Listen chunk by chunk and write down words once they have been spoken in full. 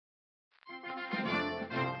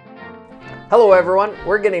Hello everyone,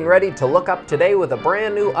 we're getting ready to look up today with a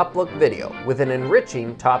brand new Uplook video with an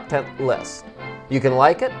enriching top 10 list. You can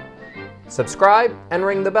like it, subscribe, and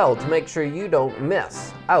ring the bell to make sure you don't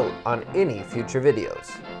miss out on any future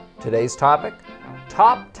videos. Today's topic,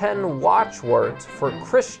 top 10 watchwords for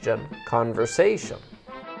Christian conversation.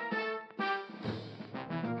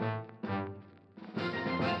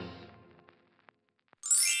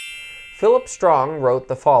 Philip Strong wrote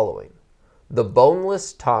the following: "The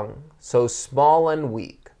boneless tongue, so small and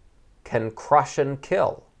weak, can crush and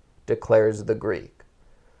kill," declares the Greek.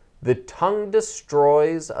 "The tongue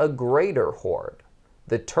destroys a greater horde,"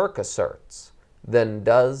 the Turk asserts, "than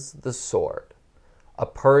does the sword." A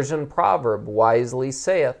Persian proverb wisely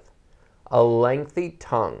saith, "A lengthy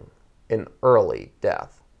tongue in early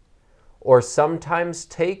death," or sometimes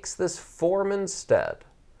takes this form instead: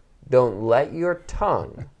 "Don't let your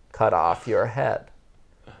tongue cut off your head."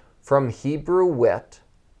 From Hebrew wit,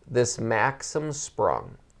 this maxim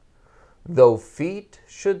sprung: "Though feet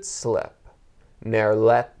should slip, ne'er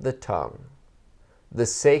let the tongue." The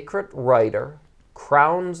sacred writer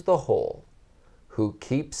crowns the whole: "Who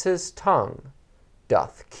keeps his tongue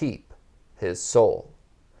doth keep his soul."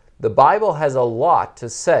 The Bible has a lot to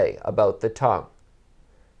say about the tongue.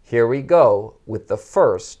 Here we go with the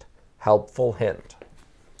first helpful hint.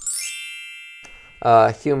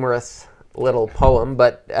 A humorous little poem,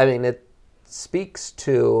 but I mean, it speaks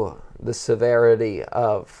to the severity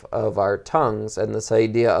of our tongues and this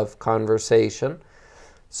idea of conversation.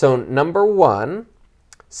 So number one,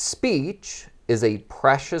 speech is a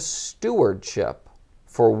precious stewardship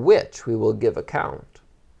for which we will give account.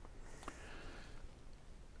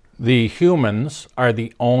 The humans are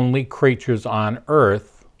the only creatures on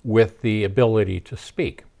earth with the ability to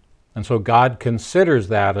speak. And so God considers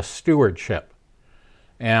that a stewardship.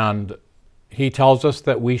 And he tells us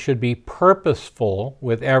that we should be purposeful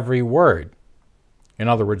with every word. In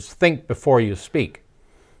other words, think before you speak.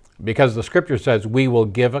 Because the scripture says we will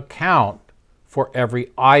give account for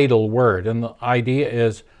every idle word. And the idea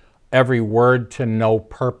is every word to no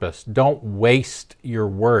purpose. Don't waste your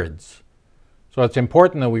words. So it's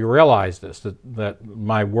important that we realize this, that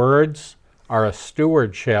my words are a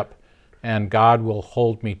stewardship and God will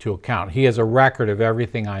hold me to account. He has a record of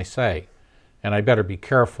everything I say, and I better be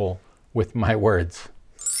careful with my words.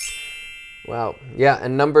 Wow. Yeah,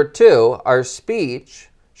 and number two, our speech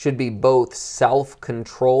should be both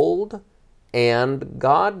self-controlled and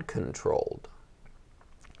God-controlled.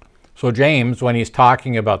 So James, when he's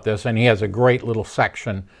talking about this, and he has a great little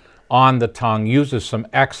section on the tongue, uses some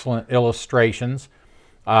excellent illustrations.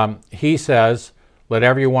 He says, "Let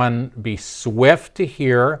everyone be swift to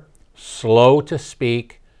hear, slow to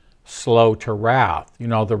speak, slow to wrath." You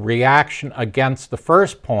know, the reaction against the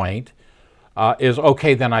first point is,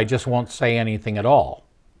 okay, then I just won't say anything at all.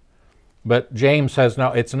 But James says,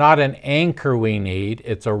 no, it's not an anchor we need,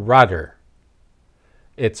 it's a rudder.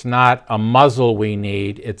 It's not a muzzle we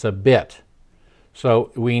need, it's a bit.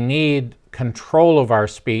 So we need control of our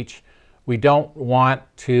speech. We don't want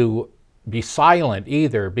to be silent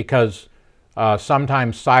either, because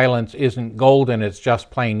sometimes silence isn't golden, it's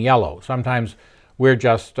just plain yellow. Sometimes we're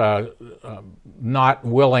just not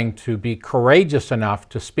willing to be courageous enough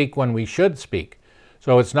to speak when we should speak.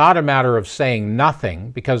 So it's not a matter of saying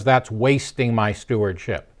nothing, because that's wasting my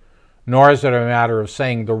stewardship. Nor is it a matter of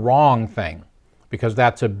saying the wrong thing, because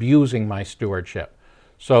that's abusing my stewardship.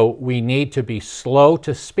 So we need to be slow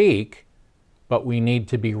to speak, but we need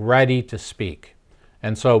to be ready to speak.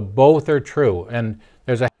 And so both are true. And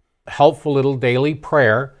there's a helpful little daily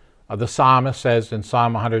prayer. The psalmist says in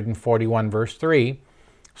Psalm 141 verse 3,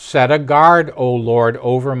 "Set a guard, O Lord,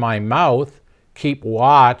 over my mouth, keep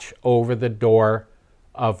watch over the door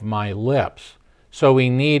of my lips." So we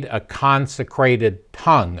need a consecrated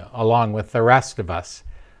tongue along with the rest of us,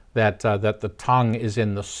 that the tongue is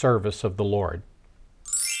in the service of the Lord.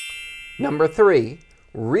 Number three,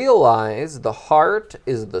 realize the heart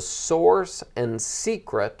is the source and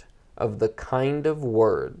secret of the kind of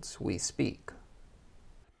words we speak.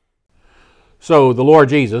 So the Lord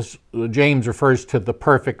Jesus, James refers to the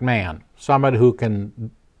perfect man. Someone who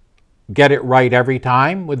can get it right every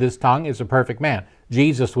time with his tongue is a perfect man.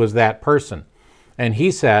 Jesus was that person. And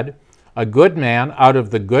he said, "A good man out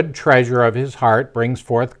of the good treasure of his heart brings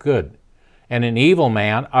forth good, and an evil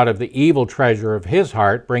man out of the evil treasure of his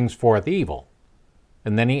heart brings forth evil."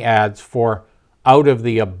 And then he adds, "For out of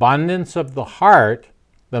the abundance of the heart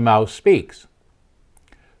the mouth speaks."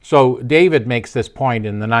 So David makes this point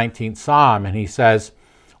in the 19th Psalm, and he says,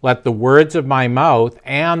 "Let the words of my mouth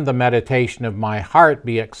and the meditation of my heart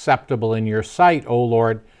be acceptable in your sight, O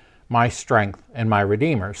Lord, my strength and my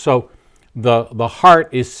Redeemer." So The heart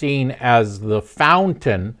is seen as the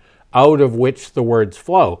fountain out of which the words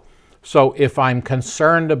flow. So if I'm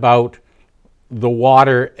concerned about the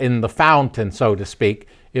water in the fountain, so to speak,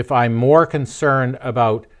 if I'm more concerned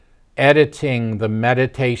about editing the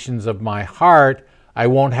meditations of my heart, I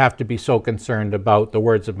won't have to be so concerned about the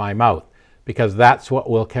words of my mouth, because that's what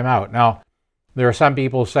will come out. Now, there are some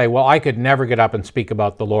people who say, well, I could never get up and speak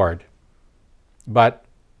about the Lord. But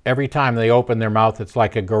every time they open their mouth, it's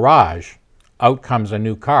like a garage. Out comes a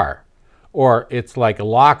new car. Or it's like a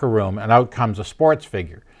locker room, and out comes a sports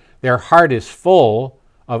figure. Their heart is full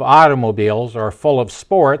of automobiles or full of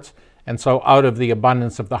sports, and so out of the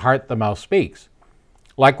abundance of the heart, the mouth speaks.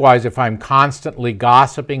 Likewise, if I'm constantly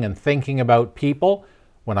gossiping and thinking about people,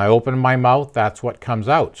 when I open my mouth, that's what comes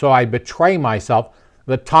out. So I betray myself.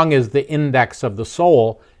 The tongue is the index of the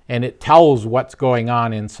soul, and it tells what's going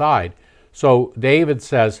on inside. So David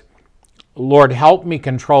says, Lord, help me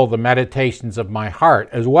control the meditations of my heart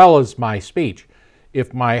as well as my speech.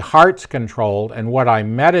 If my heart's controlled and what I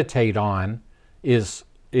meditate on is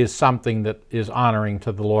something that is honoring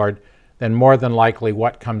to the Lord, then more than likely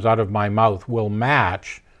what comes out of my mouth will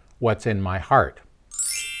match what's in my heart.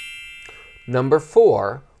 Number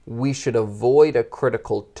 4, we should avoid a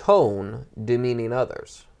critical tone demeaning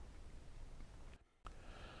others.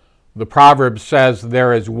 The proverb says,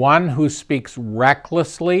 there is one who speaks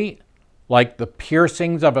recklessly like the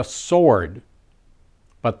piercings of a sword,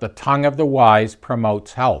 but the tongue of the wise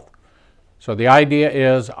promotes health. So the idea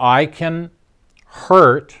is I can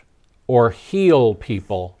hurt or heal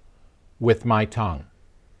people with my tongue.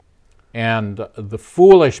 And the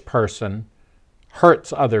foolish person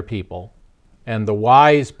hurts other people, and the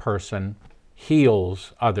wise person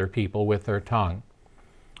heals other people with their tongue.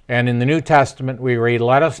 And in the New Testament we read,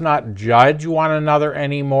 let us not judge one another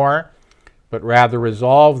anymore, but rather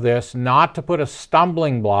resolve this, not to put a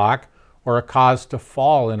stumbling block or a cause to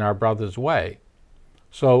fall in our brother's way.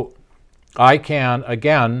 So I can,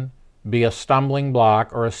 again, be a stumbling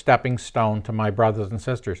block or a stepping stone to my brothers and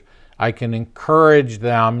sisters. I can encourage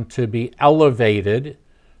them to be elevated,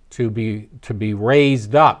 to be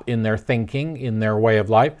raised up in their thinking, in their way of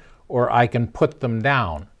life, or I can put them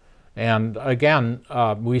down. And again,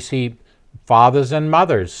 we see fathers and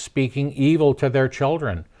mothers speaking evil to their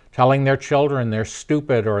children, telling their children they're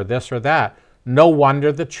stupid or this or that. No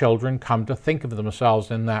wonder the children come to think of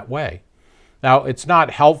themselves in that way. Now, it's not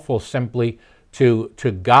helpful simply to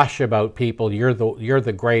gush about people, you're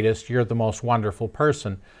the greatest, you're the most wonderful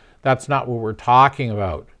person. That's not what we're talking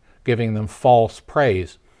about, giving them false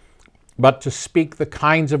praise. But to speak the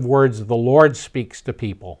kinds of words the Lord speaks to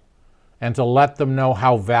people, and to let them know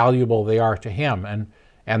how valuable they are to Him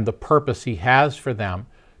and the purpose He has for them,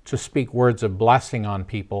 to speak words of blessing on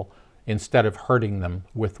people instead of hurting them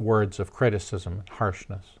with words of criticism and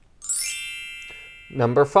harshness.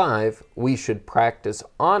 Number 5, we should practice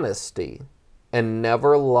honesty and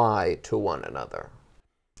never lie to one another.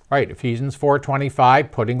 Right, Ephesians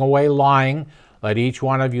 4:25, putting away lying, let each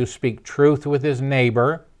one of you speak truth with his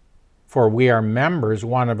neighbor, for we are members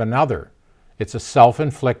one of another. It's a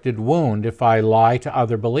self-inflicted wound if I lie to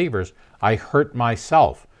other believers. I hurt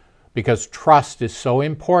myself, because trust is so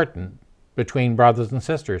important between brothers and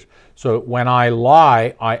sisters. So when I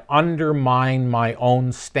lie, I undermine my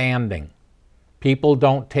own standing. People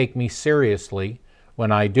don't take me seriously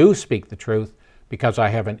when I do speak the truth, because I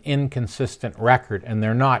have an inconsistent record and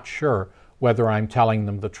they're not sure whether I'm telling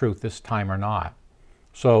them the truth this time or not.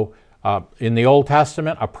 So in the Old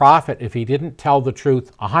Testament, a prophet, if he didn't tell the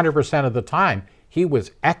truth 100% of the time, he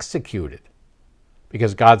was executed,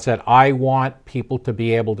 because God said, I want people to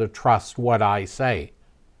be able to trust what I say.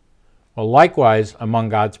 Well, likewise, among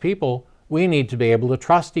God's people, we need to be able to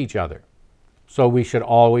trust each other. So we should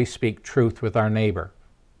always speak truth with our neighbor.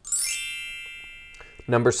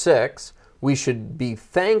 Number 6, we should be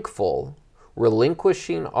thankful,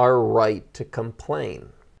 relinquishing our right to complain.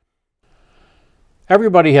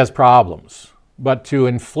 Everybody has problems, but to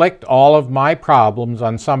inflict all of my problems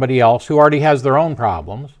on somebody else who already has their own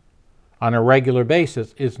problems on a regular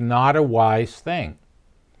basis is not a wise thing.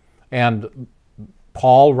 And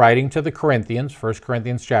Paul, writing to the Corinthians, 1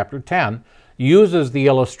 Corinthians chapter 10, uses the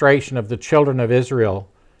illustration of the children of Israel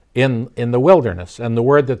in the wilderness. And the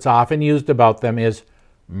word that's often used about them is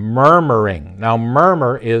murmuring. Now,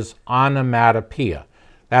 murmur is onomatopoeia.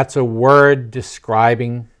 That's a word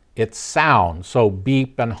describing its sound. So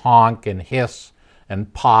beep and honk and hiss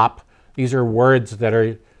and pop, these are words that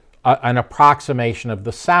are an approximation of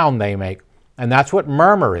the sound they make. And that's what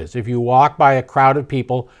murmur is. If you walk by a crowd of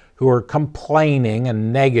people who are complaining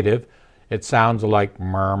and negative, it sounds like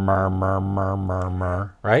murmur, murmur,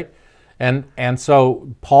 murmur, right? And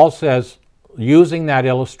so Paul says, using that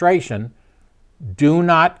illustration, do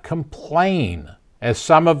not complain, as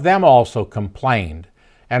some of them also complained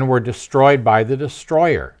and were destroyed by the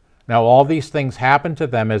destroyer. Now all these things happened to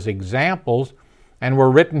them as examples and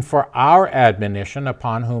were written for our admonition,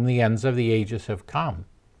 upon whom the ends of the ages have come.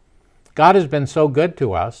 God has been so good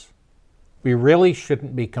to us, we really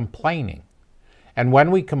shouldn't be complaining. And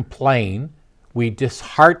when we complain, we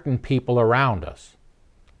dishearten people around us.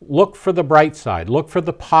 Look for the bright side. Look for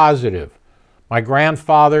the positive. My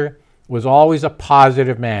grandfather was always a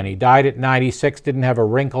positive man. He died at 96, didn't have a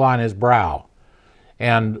wrinkle on his brow.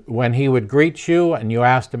 And when he would greet you and you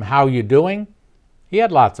asked him, how you doing? He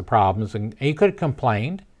had lots of problems and he could have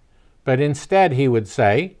complained, but instead he would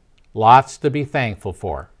say, lots to be thankful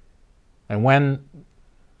for. And when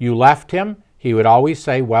you left him, he would always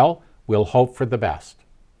say, well, we'll hope for the best.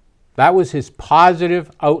 That was his positive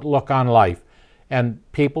outlook on life, and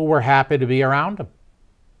people were happy to be around him.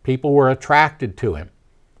 People were attracted to him.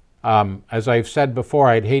 As I've said before,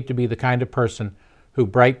 I'd hate to be the kind of person who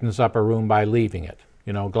brightens up a room by leaving it.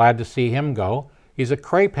 You know, glad to see him go. He's a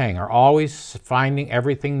crepe hanger, always finding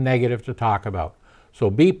everything negative to talk about. So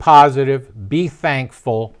be positive, be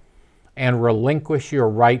thankful, and relinquish your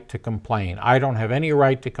right to complain. I don't have any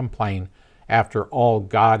right to complain after all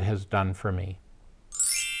God has done for me.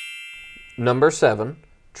 Number 7,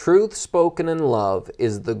 truth spoken in love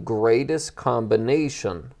is the greatest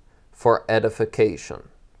combination for edification.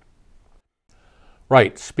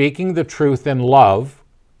 Right, speaking the truth in love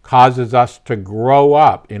causes us to grow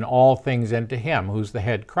up in all things into Him, who's the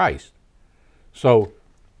head, Christ. So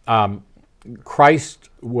Christ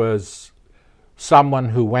was someone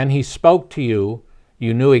who, when He spoke to you,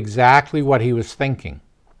 you knew exactly what He was thinking,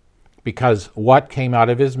 because what came out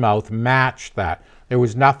of His mouth matched that. There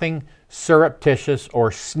was nothing surreptitious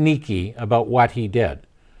or sneaky about what He did.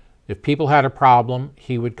 If people had a problem,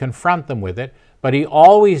 He would confront them with it, but He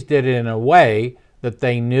always did it in a way that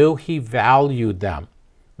they knew He valued them.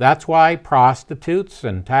 That's why prostitutes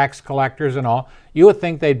and tax collectors and all, you would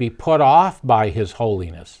think they'd be put off by His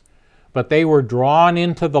holiness. But they were drawn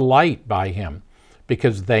into the light by Him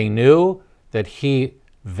because they knew that He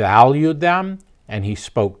valued them and He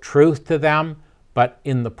spoke truth to them, but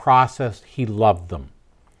in the process He loved them.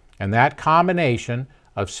 And that combination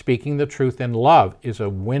of speaking the truth in love is a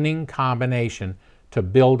winning combination to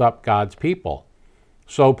build up God's people.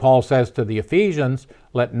 So Paul says to the Ephesians,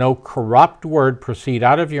 let no corrupt word proceed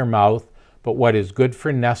out of your mouth, but what is good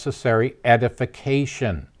for necessary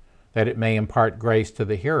edification, that it may impart grace to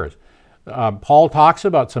the hearers. Paul talks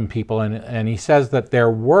about some people, and he says that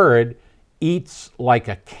their word eats like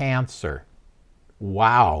a cancer.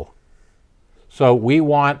 Wow. So we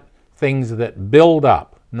want things that build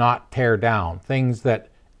up, not tear down, things that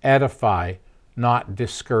edify, not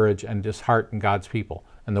discourage and dishearten God's people.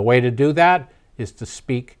 And the way to do that is to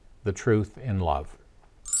speak the truth in love.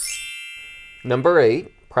 Number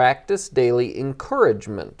 8, practice daily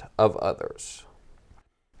encouragement of others.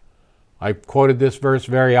 I've quoted this verse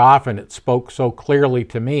very often. It spoke so clearly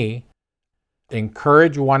to me.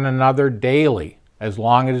 Encourage one another daily, as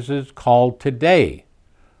long as it is called today,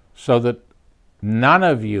 so that none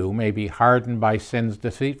of you may be hardened by sin's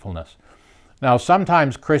deceitfulness. Now,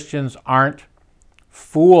 sometimes Christians aren't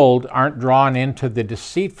fooled, aren't drawn into the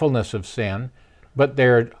deceitfulness of sin, but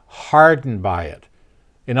they're hardened by it.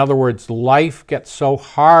 In other words, life gets so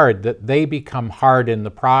hard that they become hard in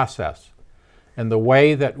the process. And the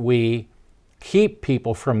way that we keep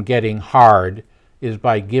people from getting hard is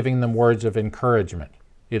by giving them words of encouragement.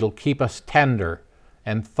 It'll keep us tender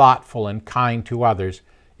and thoughtful and kind to others.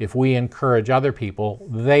 If we encourage other people,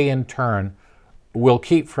 they in turn will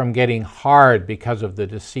keep from getting hard because of the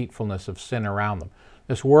deceitfulness of sin around them.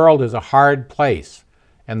 This world is a hard place,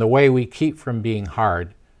 and the way we keep from being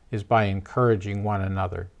hard is by encouraging one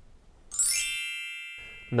another.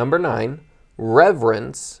 Number 9,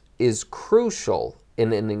 reverence is crucial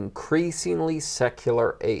in an increasingly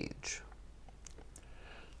secular age.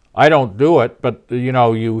 I don't do it, but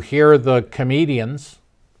you hear the comedians,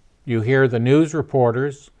 you hear the news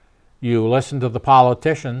reporters, you listen to the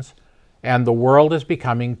politicians, and the world is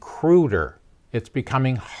becoming cruder. It's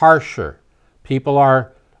becoming harsher. People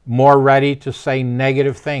are more ready to say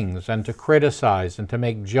negative things and to criticize and to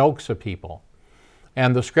make jokes of people.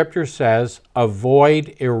 And the scripture says,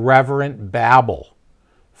 avoid irreverent babble,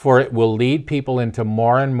 for it will lead people into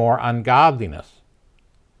more and more ungodliness.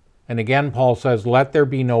 And again, Paul says, let there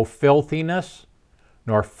be no filthiness,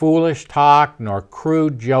 nor foolish talk, nor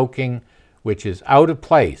crude joking, which is out of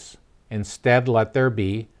place. Instead, let there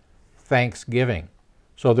be thanksgiving.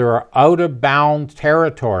 So there are out-of-bound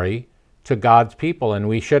territory to God's people, and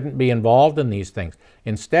we shouldn't be involved in these things.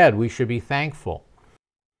 Instead, we should be thankful.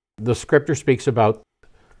 The scripture speaks about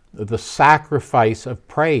the sacrifice of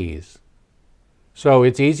praise. So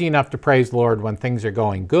it's easy enough to praise the Lord when things are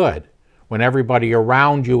going good, when everybody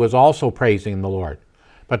around you is also praising the Lord.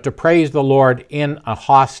 But to praise the Lord in a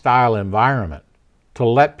hostile environment, to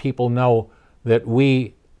let people know that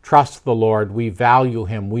we trust the Lord, we value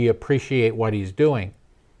Him, we appreciate what He's doing,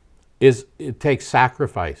 it takes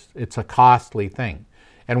sacrifice. It's a costly thing.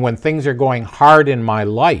 And when things are going hard in my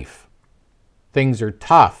life, things are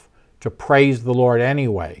tough, to praise the Lord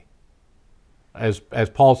anyway. As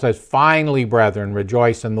Paul says, finally, brethren,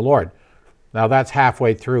 rejoice in the Lord. Now that's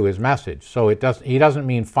halfway through his message. So he doesn't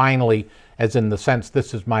mean finally as in the sense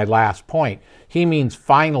this is my last point. He means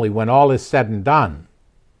finally when all is said and done,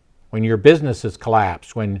 when your business has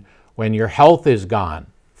collapsed, when your health is gone.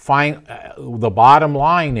 The bottom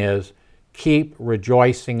line is keep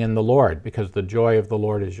rejoicing in the Lord, because the joy of the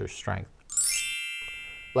Lord is your strength.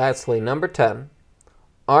 Lastly, number 10.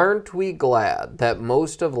 Aren't we glad that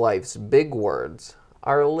most of life's big words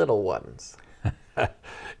are little ones?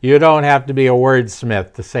 You don't have to be a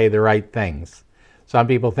wordsmith to say the right things. Some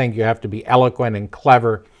people think you have to be eloquent and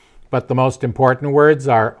clever, but the most important words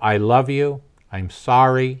are, I love you, I'm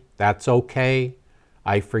sorry, that's okay,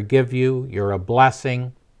 I forgive you, you're a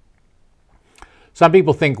blessing. Some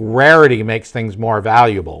people think rarity makes things more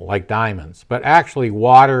valuable, like diamonds, but actually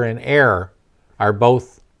water and air are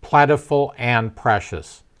both plentiful and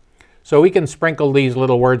precious. So we can sprinkle these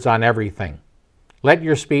little words on everything. Let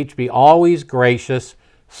your speech be always gracious,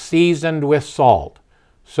 seasoned with salt,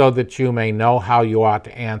 so that you may know how you ought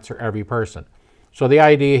to answer every person. So the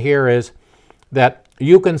idea here is that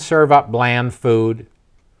you can serve up bland food,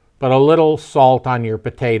 but a little salt on your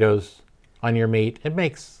potatoes, on your meat, it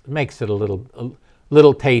makes it a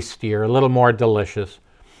little tastier, a little more delicious.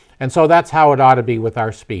 And so that's how it ought to be with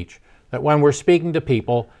our speech. That when we're speaking to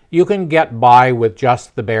people, you can get by with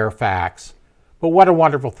just the bare facts. But what a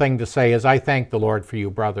wonderful thing to say is, I thank the Lord for you,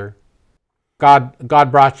 brother.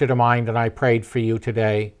 God brought you to mind, and I prayed for you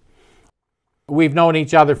today. We've known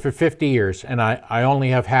each other for 50 years, and I only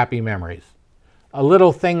have happy memories. A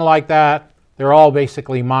little thing like that, they're all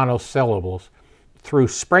basically monosyllables. Through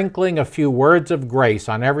sprinkling a few words of grace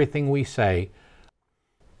on everything we say,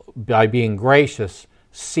 by being gracious,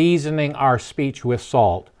 seasoning our speech with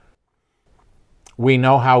salt, we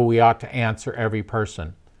know how we ought to answer every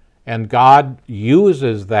person. And God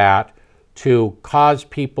uses that to cause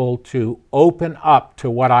people to open up to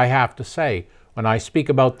what I have to say. When I speak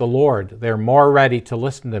about the Lord, they're more ready to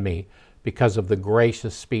listen to me because of the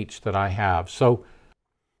gracious speech that I have. So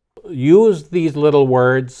use these little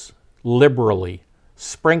words liberally.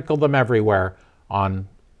 Sprinkle them everywhere on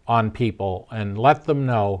people, and let them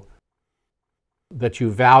know that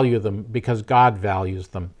you value them because God values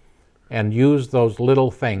them. And use those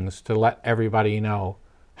little things to let everybody know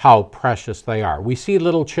how precious they are. We see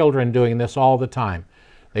little children doing this all the time.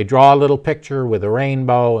 They draw a little picture with a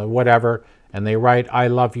rainbow and whatever, and they write, I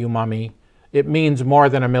love you, Mommy. It means more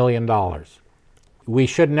than $1 million. We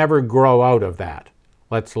should never grow out of that.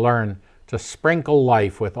 Let's learn to sprinkle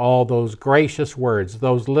life with all those gracious words,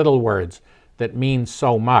 those little words that mean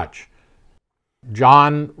so much.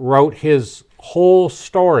 John wrote his whole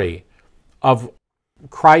story of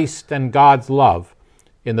Christ and God's love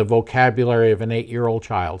in the vocabulary of an 8-year-old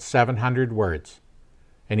child, 700 words.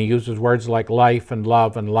 And he uses words like life and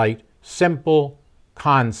love and light, simple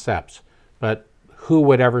concepts, but who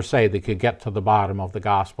would ever say they could get to the bottom of the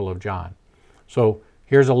Gospel of John? So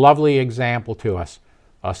here's a lovely example to us.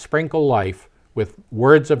 Sprinkle life with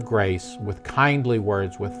words of grace, with kindly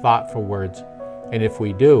words, with thoughtful words, and if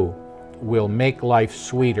we do, we'll make life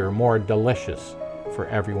sweeter, more delicious for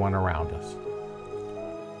everyone around us.